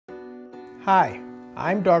Hi,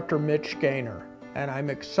 I'm Dr. Mitch Gaynor, and I'm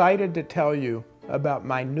excited to tell you about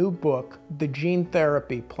my new book, The Gene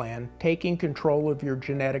Therapy Plan, Taking Control of Your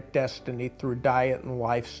Genetic Destiny Through Diet and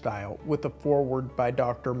Lifestyle, with a foreword by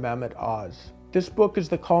Dr. Mehmet. This book is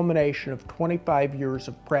the culmination of 25 years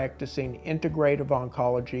of practicing integrative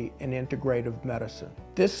oncology and integrative medicine.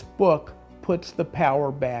 This book puts the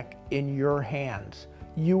power back in your hands.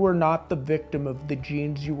 You are not the victim of the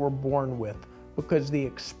genes you were born with, because the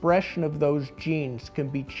expression of those genes can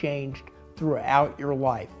be changed throughout your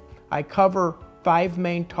life. I cover 5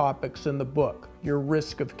 main topics in the book: your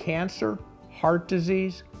risk of cancer, heart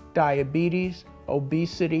disease, diabetes,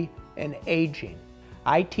 obesity, and aging.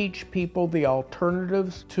 I teach people the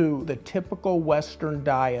alternatives to the typical Western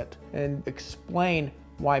diet and explain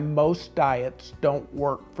why most diets don't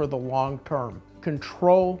work for the long term.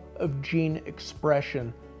 Control of gene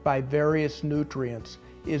expression by various nutrients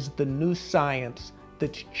is the new science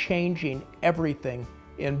that's changing everything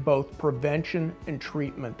in both prevention and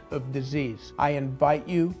treatment of disease. I invite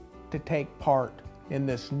you to take part in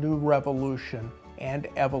this new revolution and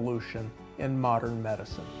evolution in modern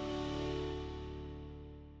medicine.